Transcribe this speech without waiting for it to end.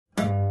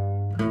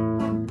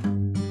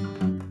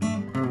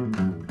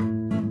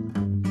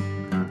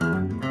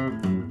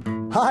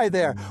Hi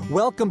there.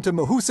 Welcome to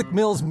Mahoosic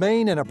Mills,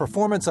 Maine, in a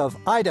performance of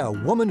Ida,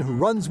 Woman Who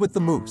Runs with the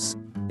Moose.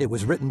 It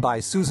was written by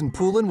Susan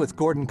Poulin with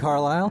Gordon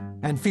Carlisle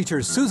and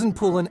features Susan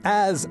Poulin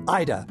as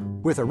Ida,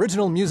 with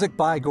original music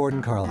by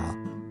Gordon Carlisle.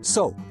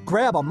 So,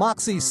 grab a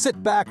moxie,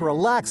 sit back,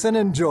 relax, and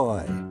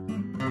enjoy.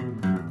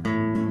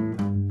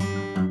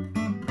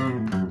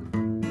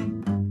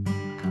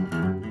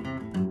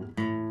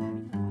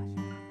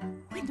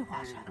 Window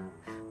washer.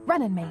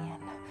 Running man,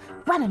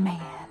 running man,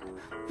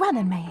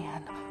 running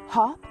man.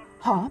 Hop,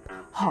 hop,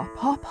 hop,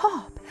 hop,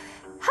 hop.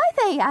 Hi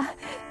there.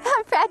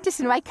 I'm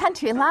practicing my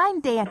country line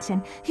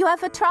dancing. You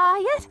ever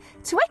try it?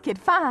 It's wicked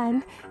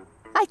fun.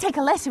 I take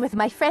a lesson with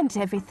my friends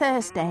every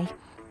Thursday.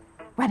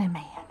 Running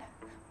man,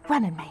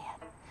 running man.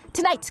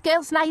 Tonight's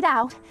girls' night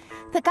out.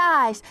 The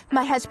guys,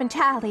 my husband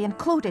Charlie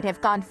included,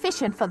 have gone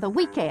fishing for the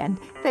weekend.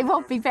 They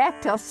won't be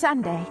back till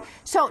Sunday,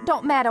 so it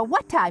don't matter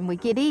what time we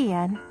get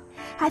in.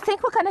 I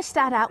think we're going to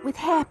start out with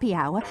happy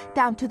hour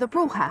down to the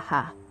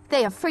brouhaha.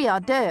 They have free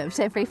hors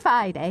d'oeuvres every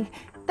Friday.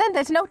 Then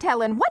there's no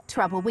telling what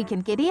trouble we can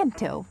get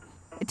into.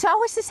 It's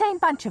always the same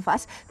bunch of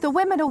us, the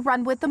women who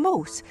run with the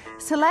moose.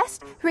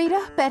 Celeste,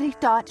 Rita, Betty,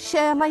 Dot,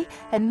 Shirley,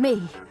 and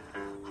me.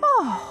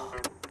 Oh,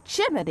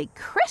 Jiminy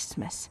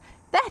Christmas.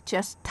 That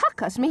just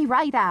tuckers me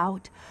right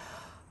out.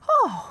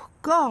 Oh,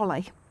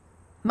 golly.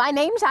 My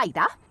name's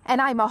Ida,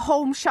 and I'm a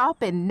home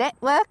shopping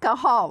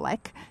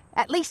networkaholic.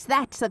 At least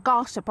that's the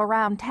gossip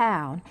around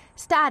town,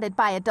 started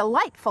by a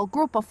delightful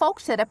group of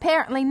folks that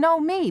apparently know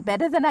me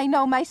better than I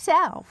know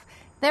myself.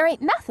 There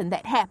ain't nothing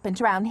that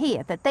happens round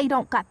here that they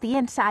don't got the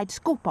inside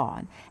scoop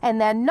on, and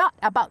they're not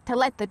about to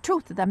let the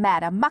truth of the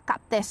matter muck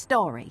up their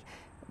story.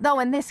 Though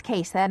in this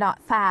case they're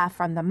not far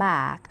from the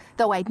mark,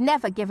 though I'd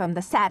never give 'em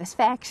the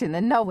satisfaction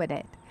of knowing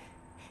it.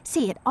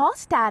 See, it all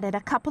started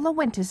a couple of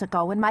winters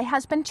ago when my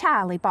husband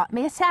Charlie bought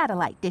me a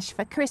satellite dish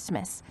for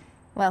Christmas.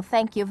 Well,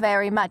 thank you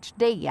very much,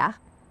 dear.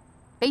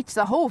 Beats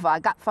the Hoover I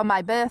got for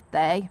my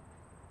birthday.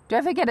 Do you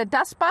ever get a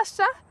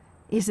dustbuster?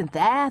 Isn't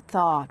that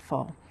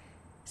thoughtful?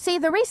 See,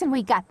 the reason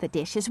we got the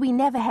dish is we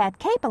never had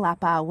cable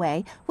up our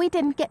way. We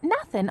didn't get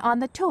nothing on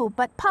the tube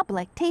but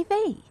public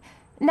TV.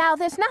 Now,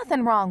 there's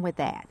nothing wrong with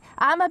that.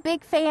 I'm a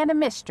big fan of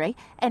mystery,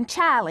 and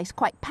Charlie's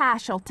quite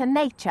partial to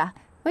nature,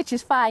 which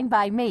is fine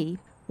by me.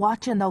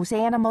 Watching those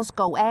animals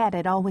go at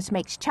it always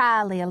makes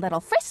Charlie a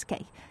little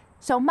frisky.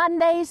 So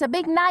Monday's a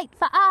big night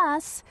for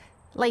us.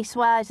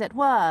 Leastwise, it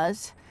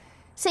was.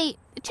 See,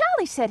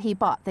 Charlie said he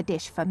bought the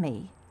dish for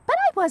me. But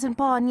I wasn't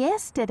born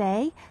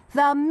yesterday.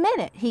 The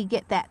minute he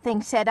get that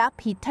thing set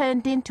up, he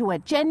turned into a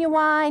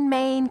genuine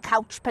Maine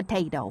couch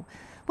potato.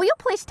 Will you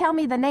please tell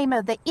me the name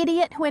of the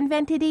idiot who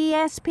invented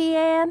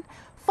ESPN?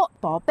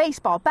 Football,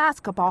 baseball,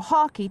 basketball,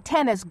 hockey,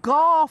 tennis,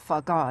 golf,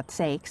 for God's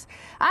sakes.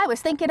 I was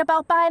thinking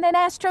about buying an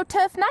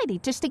AstroTurf 90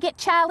 just to get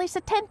Charlie's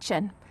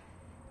attention.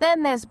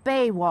 Then there's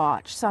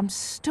Baywatch, some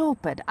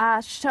stupid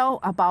ass show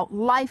about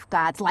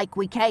lifeguards like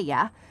we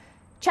care.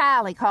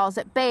 Charlie calls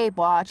it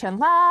Baywatch and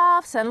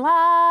laughs and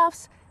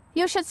laughs.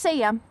 You should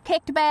see him,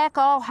 kicked back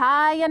all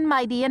high and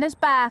mighty in his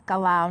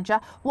back-a-lounger,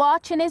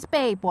 watching his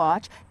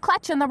Baywatch,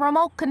 clutching the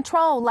remote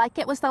control like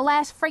it was the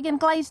last friggin'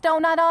 glazed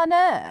donut on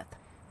earth.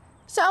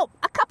 So,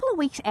 a couple of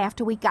weeks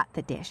after we got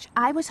the dish,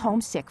 I was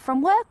homesick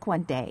from work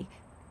one day.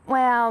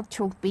 Well,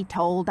 truth be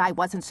told, I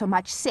wasn't so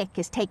much sick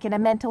as taking a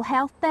mental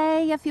health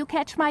day, if you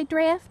catch my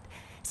drift.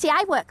 See,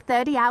 I work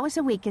 30 hours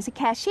a week as a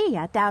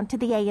cashier down to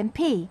the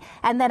A&P,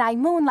 and then I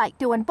moonlight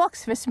doing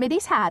books for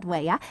Smitty's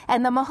Hardware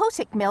and the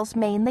Mahoosic Mills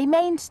Mainly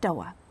Main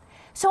store.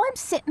 So I'm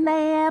sitting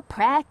there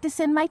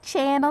practicing my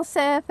channel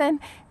surfing,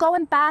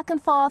 going back and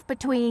forth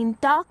between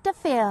Dr.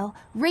 Phil,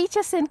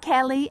 Regis and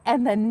Kelly,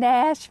 and the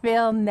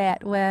Nashville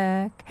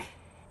Network.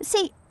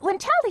 See, when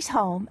Charlie's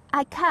home,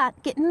 I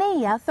can't get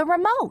near the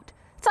remote.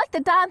 It's like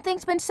the darn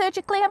thing's been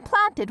surgically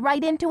implanted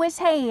right into his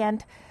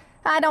hand.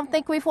 I don't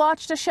think we've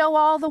watched a show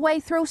all the way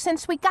through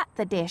since we got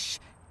the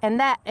dish, and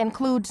that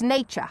includes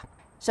nature.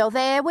 So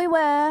there we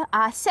were,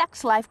 our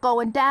sex life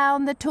going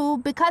down the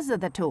tube because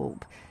of the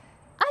tube.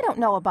 I don't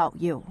know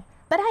about you,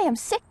 but I am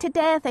sick to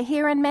death of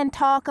hearing men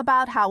talk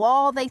about how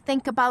all they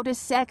think about is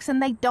sex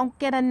and they don't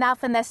get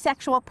enough and their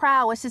sexual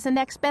prowess is the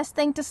next best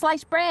thing to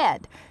sliced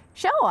bread.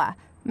 Sure,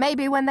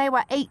 maybe when they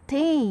were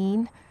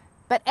 18...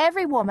 But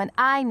every woman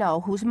I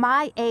know who's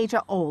my age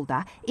or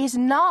older is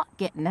not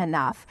getting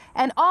enough,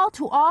 and all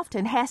too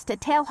often has to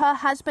tell her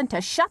husband to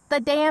shut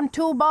the damn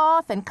tube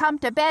off and come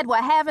to bed.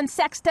 We're having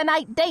sex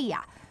tonight, dear.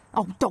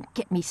 Oh, don't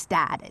get me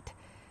started.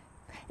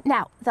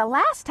 Now, the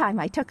last time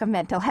I took a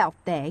mental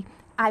health day,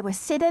 I was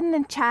sitting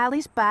in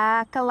Charlie's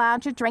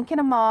back-a-lounger drinking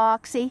a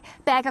moxie,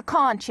 bag of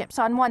corn chips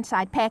on one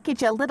side,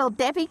 package of Little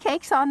Debbie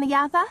cakes on the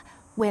other,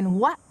 when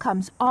what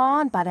comes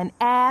on but an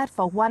ad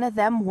for one of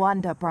them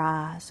Wonder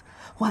Bras.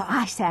 Well,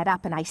 I sat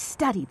up and I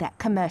studied that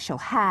commercial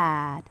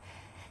hard.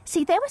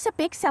 See, there was a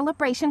big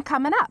celebration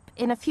coming up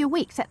in a few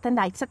weeks at the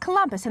Knights of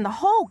Columbus, and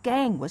the whole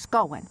gang was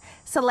going.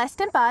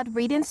 Celeste and Bud,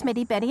 Rita and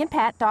Smitty, Betty and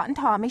Pat, Dot and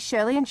Tommy,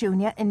 Shirley and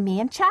Junior, and me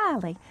and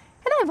Charlie.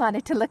 And I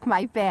wanted to look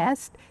my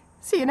best.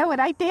 So you know what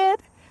I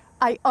did?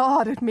 I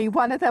ordered me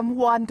one of them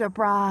Wonder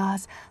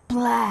Bras.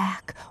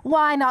 Black.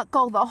 Why not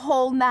go the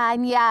whole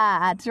 9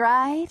 yards,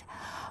 right?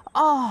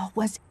 Oh,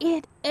 was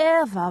it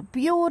ever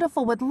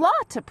beautiful with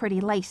lots of pretty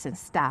lace and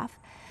stuff.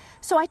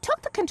 So I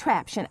took the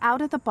contraption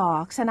out of the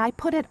box and I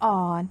put it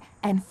on,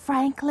 and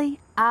frankly,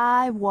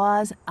 I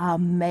was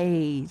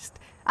amazed.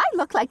 I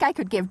looked like I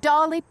could give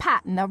Dolly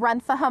Parton a run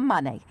for her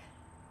money.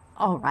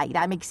 All right,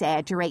 I'm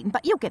exaggerating,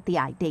 but you get the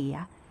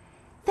idea.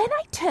 Then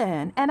I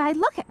turn and I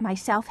look at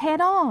myself head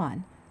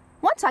on.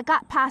 Once I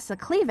got past the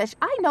cleavage,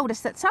 I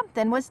noticed that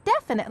something was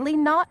definitely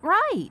not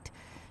right.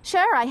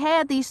 Sure, I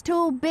had these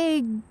 2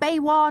 big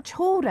Baywatch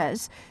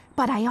hooters,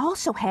 but I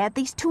also had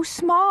these 2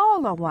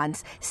 smaller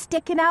ones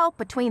sticking out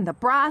between the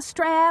bra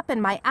strap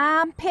and my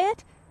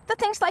armpit. The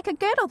thing's like a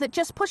girdle that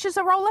just pushes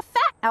a roll of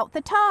fat out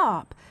the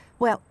top.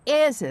 Well,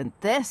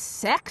 isn't this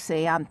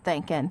sexy, I'm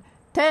thinking.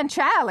 Turn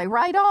Charlie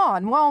right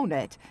on, won't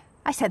it?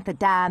 I sent the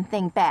darn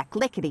thing back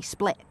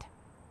lickety-split.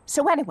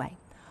 So anyway,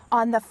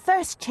 on the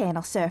first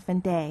channel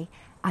surfing day,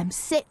 I'm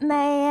sitting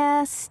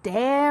there,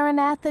 staring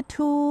at the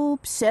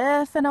tube,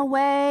 surfing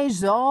away,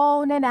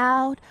 zoning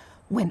out,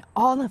 when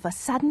all of a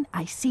sudden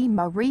I see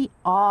Marie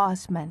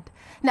Osmond.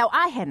 Now,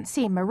 I hadn't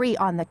seen Marie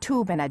on the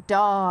tube in a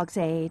dog's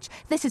age.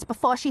 This is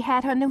before she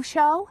had her new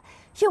show.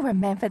 You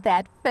remember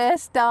that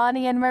first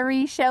Donnie and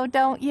Marie show,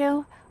 don't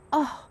you?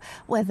 Oh,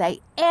 were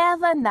they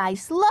ever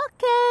nice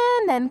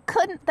looking, and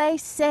couldn't they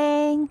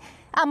sing?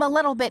 I'm a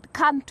little bit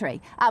country.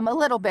 I'm a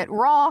little bit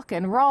rock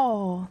and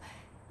roll.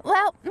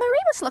 Well,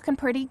 Marie was looking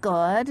pretty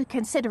good,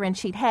 considering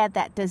she'd had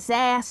that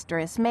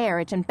disastrous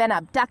marriage and been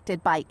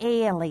abducted by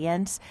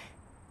aliens.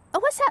 Or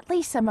was that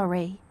Lisa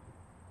Marie?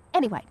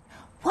 Anyway,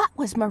 what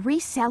was Marie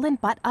selling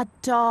but a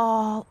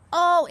doll?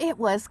 Oh, it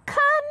was cunning.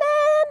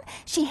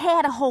 She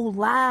had a whole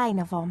line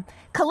of them.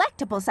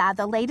 Collectibles are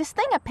the latest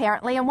thing,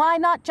 apparently, and why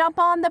not jump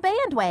on the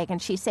bandwagon,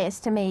 she says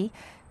to me.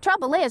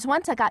 Trouble is,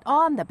 once I got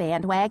on the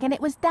bandwagon,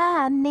 it was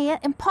darn near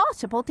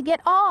impossible to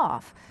get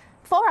off.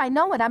 Before I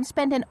know it, I'm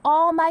spending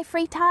all my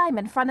free time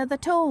in front of the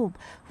tube,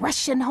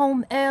 rushing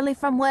home early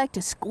from work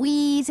to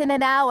squeeze in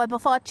an hour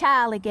before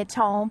Charlie gets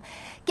home,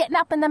 getting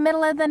up in the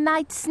middle of the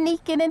night,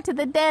 sneaking into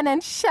the den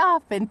and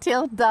shopping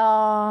till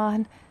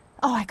dawn.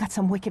 Oh, I got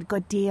some wicked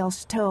good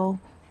deals, too.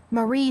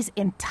 Marie's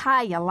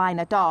entire line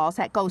of dolls,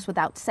 that goes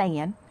without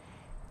saying.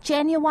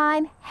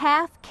 Genuine,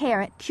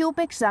 half-carat,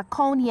 cubic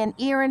zirconian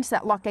earrings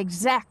that look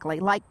exactly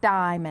like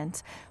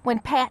diamonds. When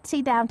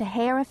Patsy down to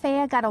Hair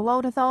Affair got a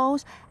load of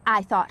those,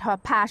 I thought her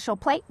partial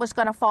plate was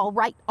going to fall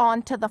right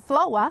onto the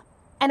floor.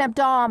 An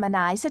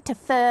abdominizer to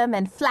firm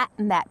and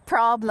flatten that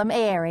problem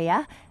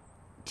area.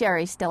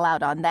 Jerry's still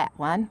out on that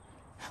one.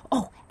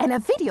 Oh, and a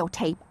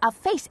videotape of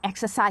face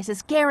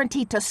exercises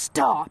guaranteed to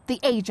stop the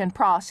aging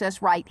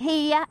process right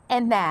here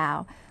and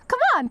now. Come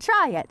on,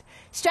 try it.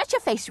 Stretch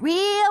your face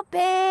real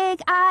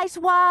big, eyes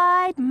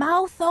wide,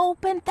 mouth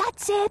open.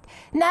 That's it.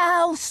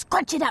 Now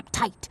scrunch it up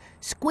tight.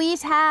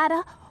 Squeeze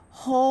harder.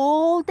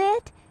 Hold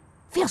it.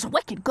 Feels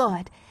wicked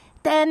good.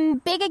 Then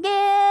big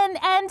again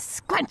and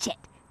scrunch it.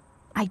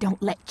 I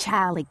don't let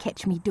Charlie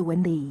catch me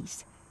doing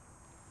these.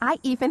 I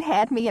even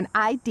had me an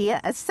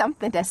idea of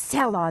something to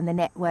sell on the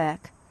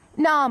network.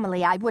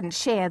 Normally, I wouldn't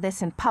share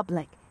this in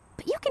public,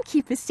 but you can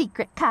keep a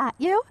secret, can't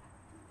you?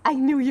 I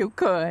knew you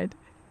could.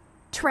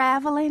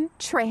 Traveling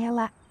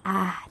trailer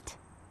art.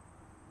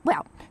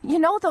 Well, you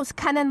know those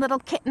cunning little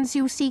kittens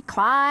you see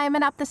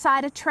climbing up the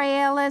side of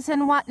trailers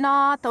and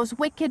whatnot, those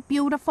wicked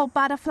beautiful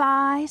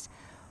butterflies?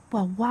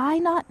 Well, why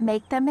not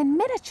make them in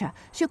miniature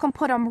so you can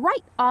put them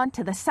right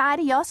onto the side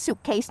of your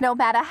suitcase? No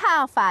matter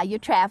how far you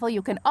travel,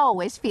 you can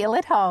always feel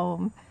at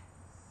home.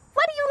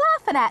 What are you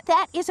laughing at?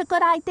 That is a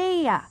good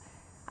idea.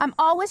 I'm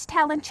always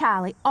telling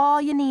Charlie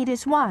all you need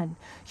is one.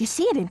 You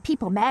see it in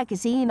People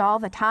magazine all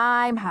the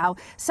time, how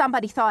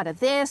somebody thought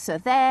of this or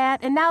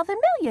that, and now they're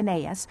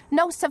millionaires.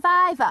 No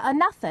survivor or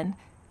nothing.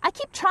 I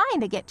keep trying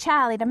to get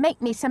Charlie to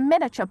make me some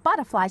miniature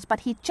butterflies,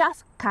 but he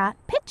just can't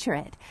picture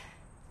it.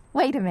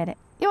 Wait a minute.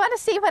 You want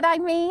to see what I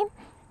mean?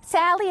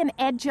 Sally and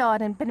Ed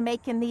Jordan been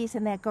making these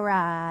in their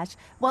garage.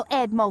 Well,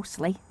 Ed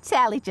mostly.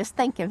 Sally just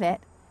think of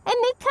it.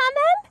 Isn't it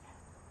cunning?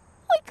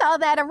 We call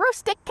that a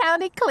rustic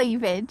county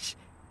cleavage.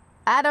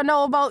 I don't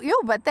know about you,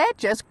 but that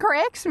just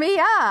cracks me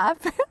up.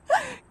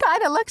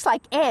 Kind of looks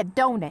like Ed,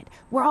 don't it?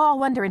 We're all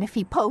wondering if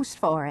he posed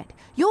for it.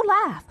 You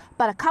laugh,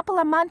 but a couple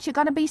of months you're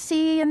going to be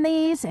seeing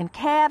these in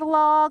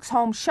catalogs,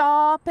 home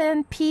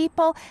shopping,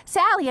 People.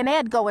 Sally and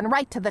Ed going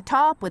right to the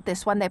top with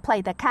this when they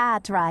play the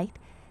cards right.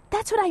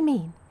 That's what I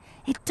mean.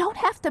 It don't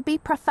have to be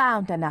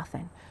profound or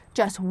nothing.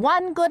 Just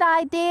one good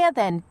idea,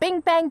 then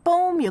bing, bang,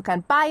 boom, you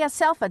can buy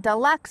yourself a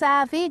deluxe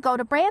RV, go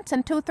to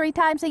Branson 2-3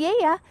 times a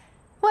year.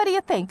 What do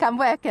you think? I'm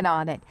working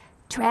on it.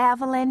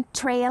 Traveling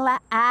trailer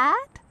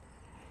art?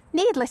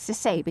 Needless to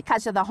say,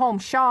 because of the home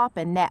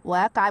shopping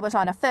network, I was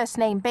on a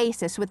first-name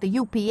basis with the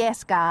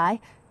UPS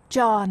guy,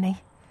 Johnny.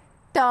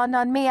 Dawned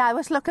on me I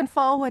was looking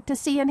forward to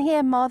seeing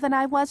him more than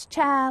I was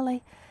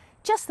Charlie.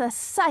 Just the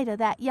sight of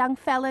that young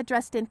fella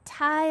dressed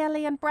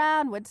entirely in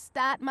brown would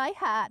start my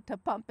heart to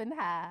pumping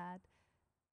hard.